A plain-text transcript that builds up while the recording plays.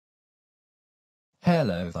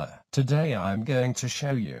Hello there. Today I'm going to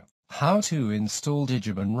show you how to install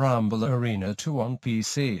Digimon Rumble Arena 2 on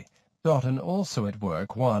PC, and also at work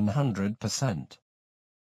 100%.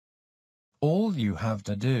 All you have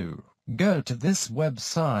to do, go to this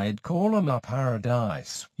website called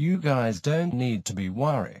Paradise. You guys don't need to be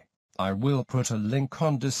worried. I will put a link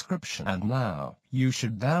on description, and now you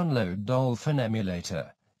should download Dolphin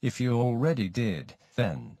Emulator. If you already did,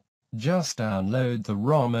 then just download the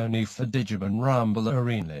ROM only for Digimon Rumble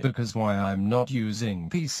Arena. Because why I'm not using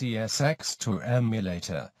PCSX2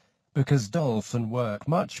 emulator? Because Dolphin work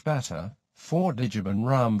much better for Digimon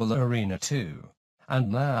Rumble Arena 2.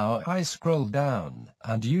 And now I scroll down,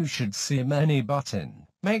 and you should see many button.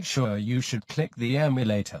 Make sure you should click the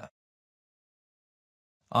emulator.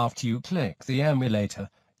 After you click the emulator,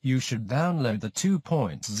 you should download the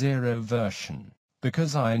 2.0 version,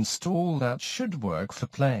 because I installed that should work for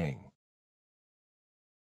playing.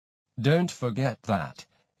 Don't forget that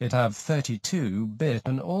it have 32-bit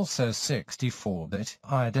and also 64-bit.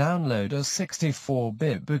 I download a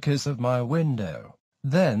 64-bit because of my window.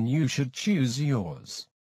 Then you should choose yours.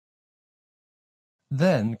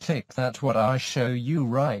 Then click that what I show you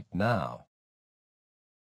right now.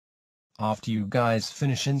 After you guys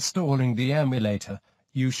finish installing the emulator,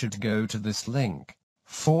 you should go to this link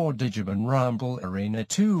for Digimon Rumble Arena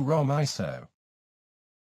 2 ROM ISO.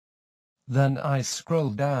 Then I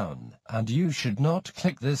scroll down, and you should not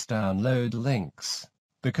click this download links,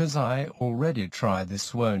 because I already tried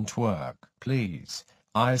this won't work. Please,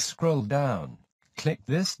 I scroll down, click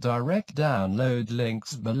this direct download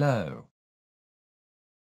links below.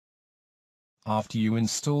 After you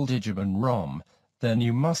install Digimon ROM, then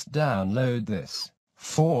you must download this,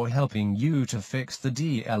 for helping you to fix the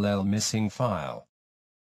DLL missing file.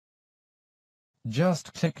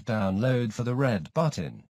 Just click download for the red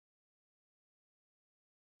button.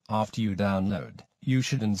 After you download, you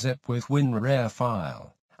should unzip with WinRAR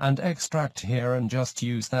file, and extract here and just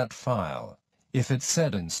use that file. If it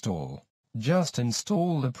said install, just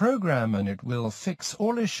install the program and it will fix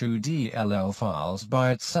all issue DLL files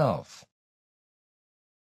by itself.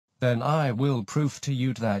 Then I will prove to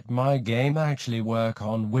you that my game actually work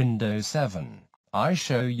on Windows 7. I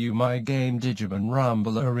show you my game Digimon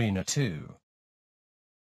Rumble Arena 2.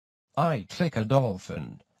 I click a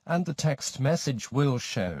dolphin, and the text message will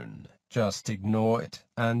shown. Just ignore it,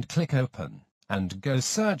 and click open, and go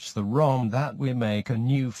search the ROM that we make a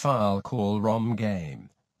new file called ROM game.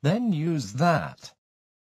 Then use that.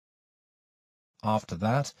 After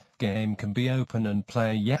that, game can be open and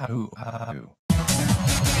play Yahoo!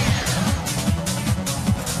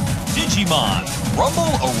 Digimon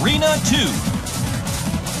Rumble Arena 2.